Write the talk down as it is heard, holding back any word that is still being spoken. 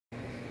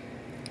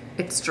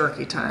It's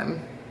jerky time.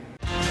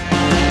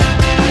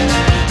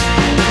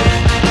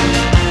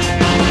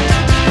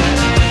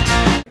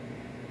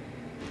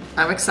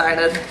 I'm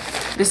excited.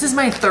 This is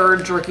my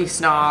third Jerky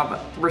Snob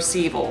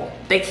receival.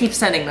 They keep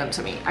sending them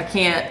to me. I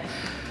can't,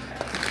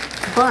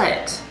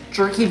 but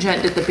Jerky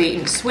Gent did the bait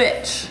and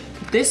switch.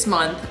 This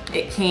month,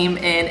 it came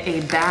in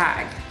a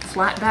bag,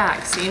 flat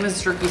bag, same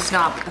as Jerky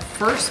Snob. But the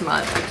first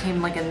month, it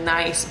came like a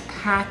nice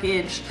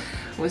package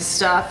with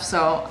stuff.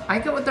 So I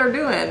get what they're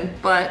doing,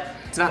 but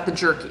it's not the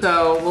jerky.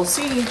 So we'll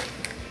see.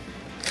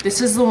 This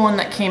is the one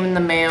that came in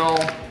the mail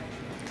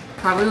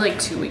probably like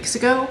 2 weeks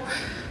ago.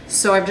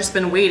 So I've just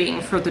been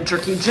waiting for the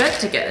Jerky Gent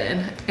to get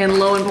in, and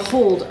lo and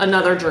behold,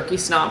 another Jerky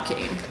Snob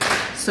came.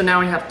 So now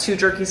we have 2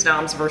 Jerky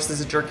Snobs versus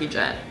a Jerky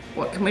Gent.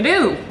 What can we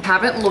do?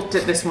 Haven't looked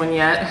at this one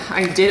yet.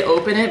 I did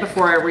open it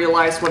before I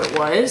realized what it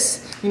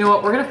was. You know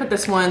what, we're gonna put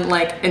this one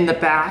like in the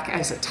back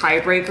as a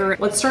tiebreaker.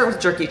 Let's start with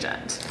Jerky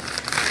Gent.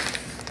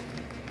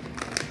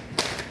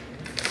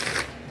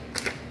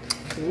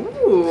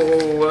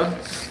 Ooh.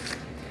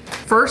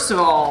 First of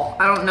all,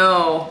 I don't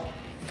know,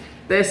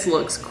 this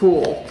looks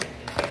cool.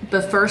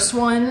 The first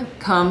one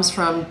comes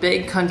from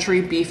Big Country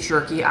Beef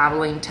Jerky,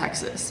 Abilene,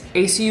 Texas.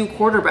 ACU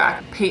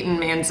quarterback Peyton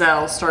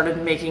Manziel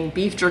started making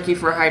beef jerky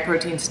for a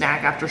high-protein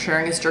snack after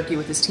sharing his jerky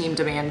with his team.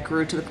 Demand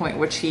grew to the point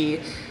which he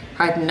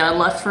had none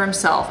left for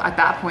himself. At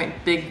that point,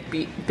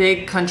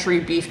 Big Country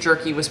Beef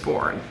Jerky was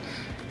born,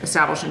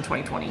 established in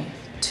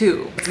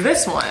 2022.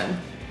 This one,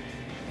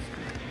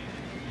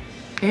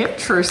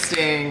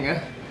 interesting.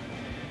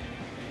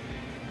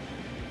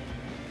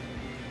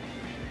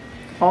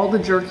 All the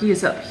jerky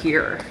is up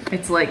here.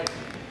 It's like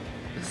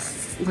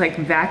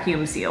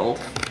vacuum sealed.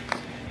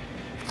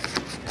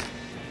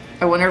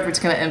 I wonder if it's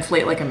gonna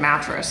inflate like a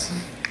mattress.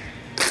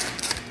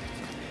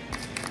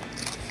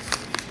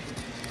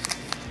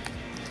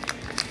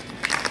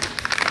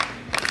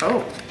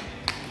 Oh.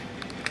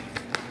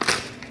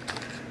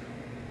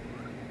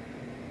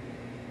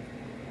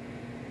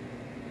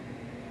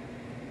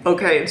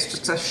 Okay, it's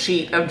just a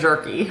sheet of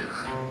jerky.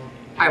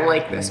 I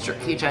like this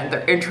Jerky Gent.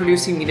 They're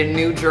introducing me to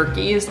new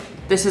jerkies.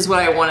 This is what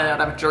I wanted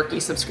out of a jerky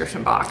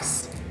subscription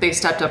box. They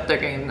stepped up their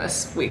game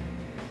this week.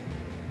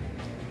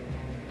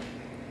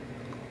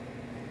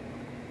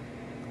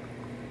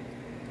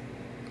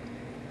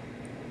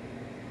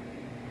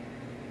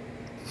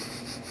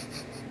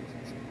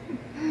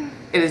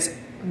 It is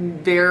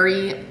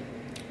very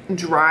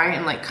dry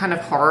and like kind of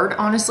hard,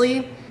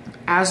 honestly.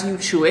 As you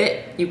chew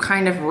it, you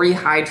kind of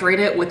rehydrate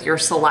it with your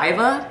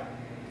saliva,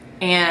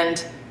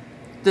 and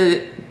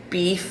the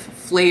beef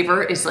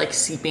flavor is like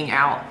seeping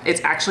out. It's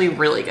actually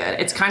really good.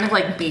 It's kind of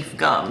like beef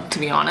gum, to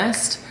be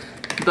honest,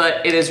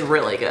 but it is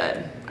really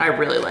good. I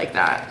really like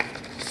that.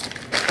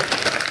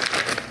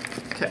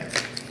 Okay,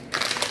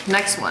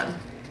 next one,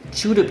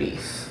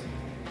 Chudabeef.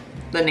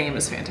 The name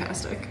is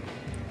fantastic.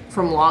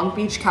 From Long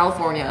Beach,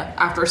 California,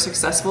 after a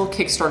successful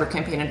Kickstarter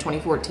campaign in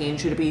 2014,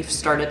 Chudabeef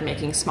started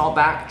making small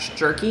batch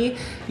jerky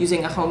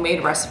using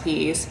homemade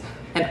recipes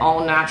and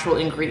all natural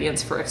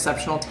ingredients for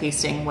exceptional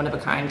tasting,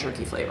 one-of-a-kind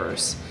jerky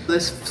flavors.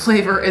 This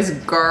flavor is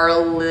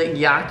garlic and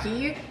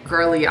teriyaki.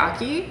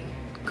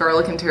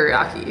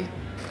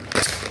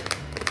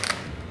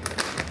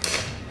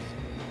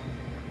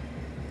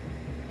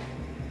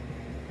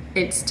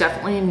 It's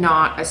definitely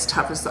not as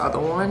tough as the other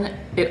one.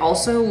 It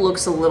also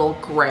looks a little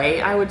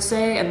gray, I would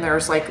say, and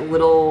there's like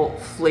little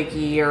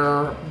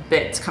flakier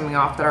bits coming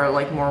off that are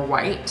like more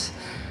white.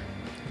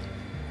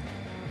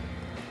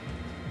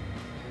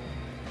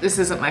 This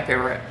isn't my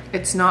favorite.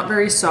 It's not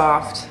very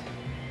soft,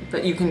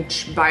 but you can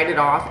bite it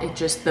off. It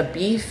just, the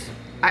beef,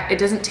 it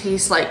doesn't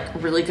taste like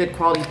really good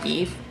quality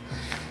beef.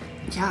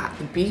 Yeah,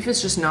 the beef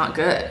is just not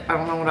good. I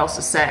don't know what else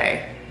to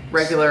say.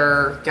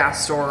 Regular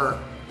gas store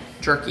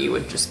jerky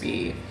would just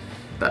be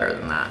better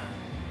than that.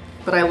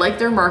 But I like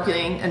their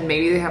marketing, and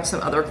maybe they have some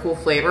other cool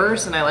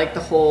flavors, and I like the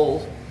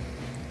whole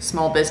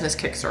small business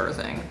Kickstarter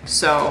thing.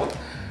 So,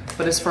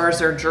 but as far as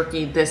their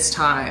jerky this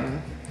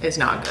time is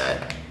not good.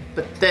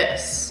 But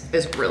this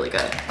is really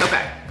good.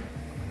 Okay,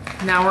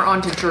 now we're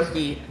on to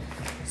Jerky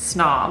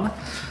Snob.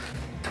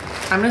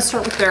 I'm gonna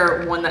start with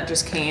their one that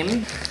just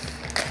came.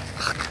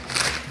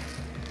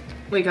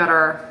 We got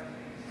our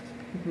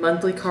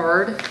monthly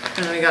card,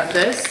 and then we got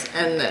this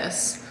and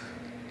this.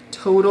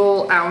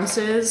 Total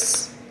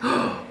ounces.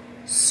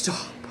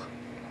 Stop.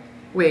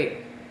 Wait.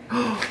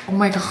 Oh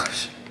my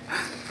gosh.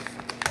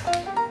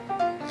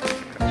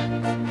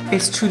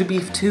 It's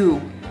Chudabeef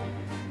too.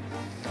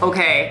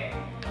 Okay.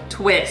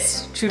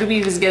 Twist.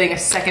 Chudabeef is getting a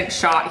second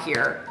shot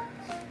here.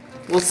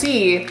 We'll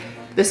see.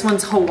 This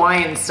one's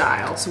Hawaiian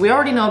style. So we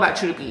already know about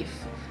Chudabeef.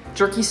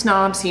 Jerky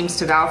Snob seems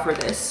to vow for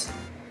this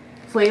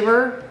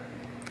flavor.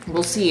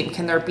 We'll see.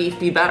 Can their beef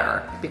be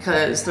better?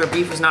 Because their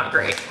beef was not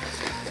great.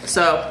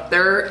 So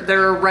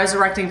they're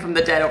resurrecting from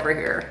the dead over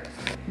here.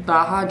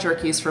 Baja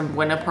Jerky is from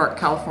Buena Park,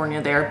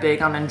 California. They are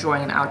big on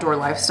enjoying an outdoor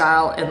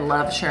lifestyle and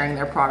love sharing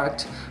their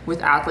product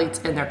with athletes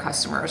and their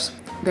customers.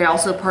 They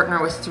also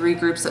partner with 3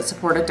 groups that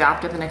support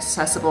adaptive and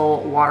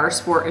accessible water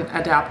sport and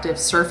adaptive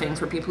surfing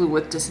for people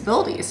with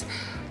disabilities.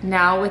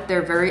 Now with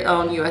their very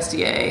own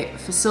USDA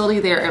facility,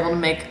 they are able to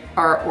make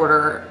our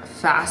order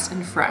fast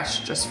and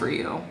fresh just for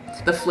you.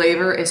 The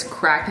flavor is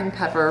cracked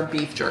pepper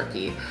beef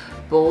jerky.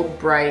 Bold,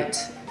 bright,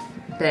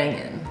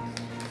 bangin'.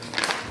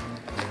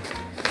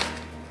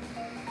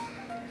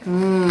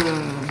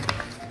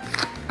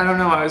 I don't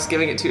know why I was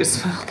giving it to you to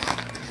smell.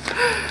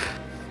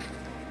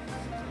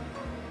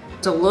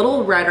 It's a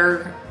little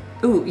redder.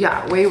 Ooh,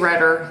 yeah, way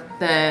redder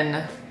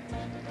than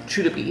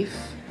Chudabeef.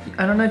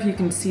 I don't know if you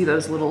can see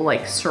those little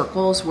like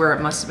circles where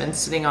it must have been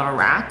sitting on a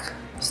rack.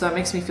 So that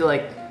makes me feel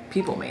like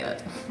people made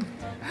it.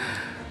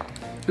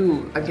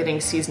 Ooh, I'm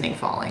getting seasoning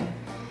falling.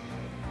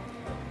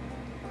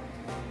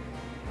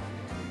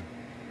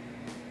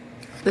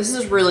 This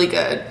is really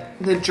good.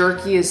 The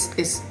jerky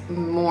is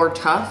more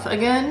tough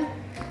again,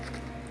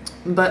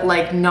 but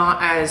like not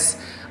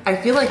as, I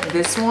feel like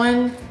this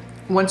one,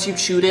 once you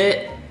chewed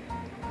it,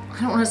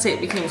 I don't want to say it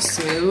became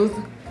smooth,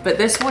 but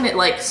this one, it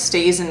like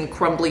stays in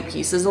crumbly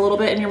pieces a little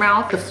bit in your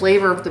mouth. The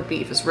flavor of the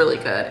beef is really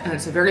good, and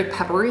it's very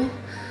peppery.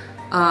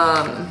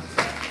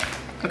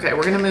 Okay,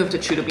 we're gonna move to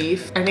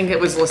Chudabeef. I think it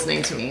was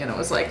listening to me and it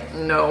was like,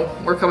 no,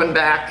 we're coming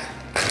back.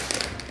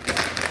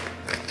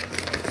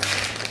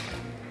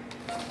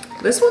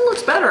 This one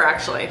looks better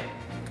actually.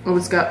 Oh,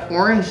 it's got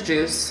orange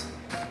juice.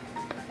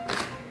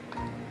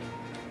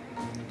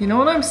 You know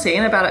what I'm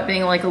saying about it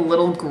being like a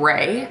little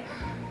gray?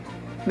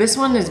 This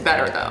one is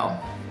better though.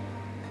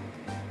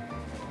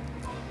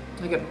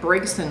 Like it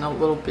breaks in a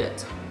little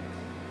bit.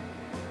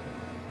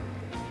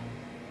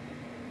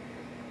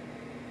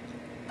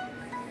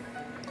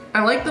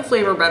 I like the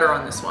flavor better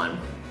on this one.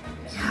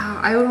 Yeah,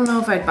 I don't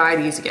know if I'd buy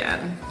these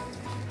again.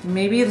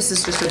 Maybe this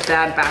is just a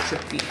bad batch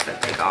of beef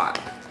that they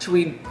got. Should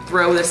we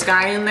throw this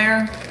guy in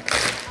there?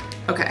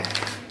 Okay,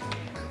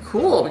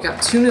 cool, we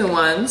got 2 new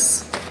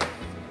ones.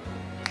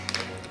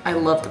 I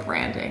love the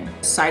branding.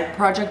 Side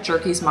Project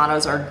Jerky's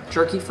mottos are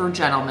jerky for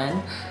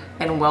gentlemen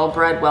and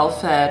well-bred,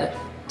 well-fed,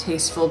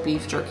 tasteful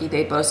beef jerky.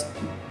 They boast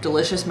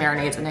delicious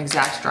marinades and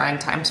exact drying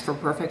times for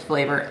perfect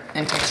flavor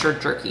and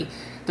textured jerky.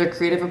 Their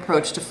creative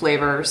approach to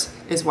flavors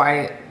is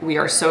why we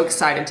are so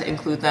excited to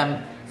include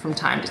them from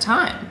time to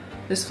time.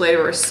 This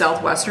flavor is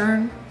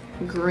Southwestern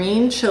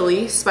green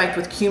chili spiked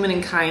with cumin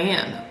and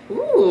cayenne.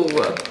 Ooh,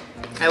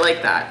 I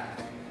like that.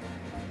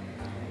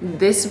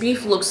 This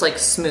beef looks like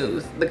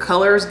smooth. The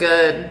color is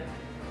good.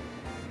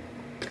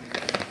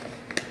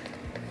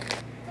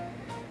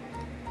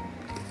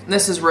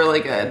 This is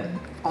really good.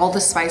 All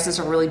the spices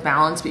are really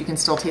balanced, but you can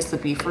still taste the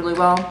beef really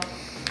well.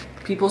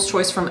 People's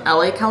Choice from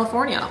LA,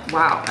 California.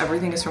 Wow,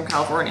 everything is from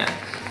California.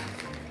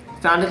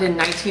 Founded in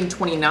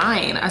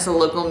 1929 as a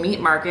local meat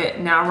market,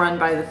 now run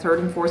by the 3rd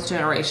and 4th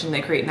generation,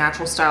 they create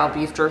natural style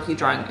beef jerky,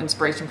 drawing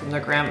inspiration from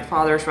their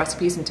grandfather's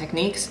recipes and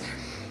techniques.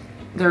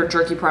 Their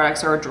jerky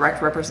products are a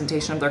direct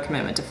representation of their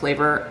commitment to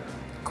flavor,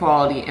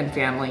 quality, and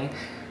family.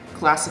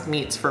 Classic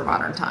meats for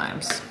modern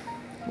times.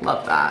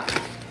 Love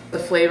that. The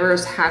flavor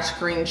is hatch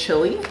green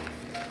chili.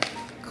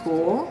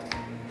 Cool.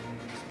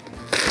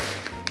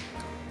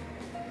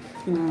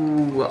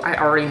 Ooh, I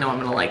already know I'm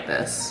gonna like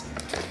this.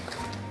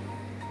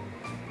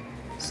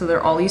 So there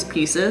are all these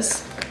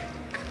pieces.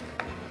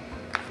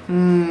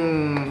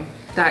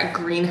 That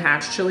green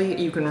hatch chili,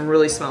 you can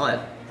really smell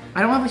it.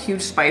 I don't have a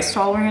huge spice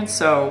tolerance,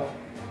 so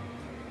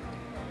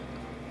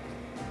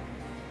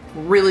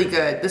really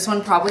good. This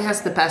one probably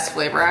has the best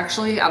flavor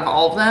actually out of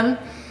all of them.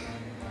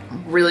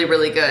 Really,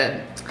 really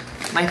good.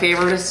 My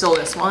favorite is still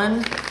this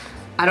one.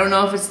 I don't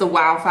know if it's the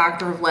wow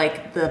factor of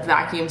like the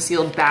vacuum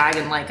sealed bag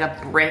and like a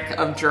brick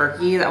of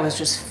jerky that was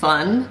just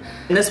fun.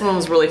 And this one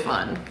was really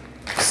fun.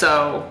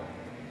 So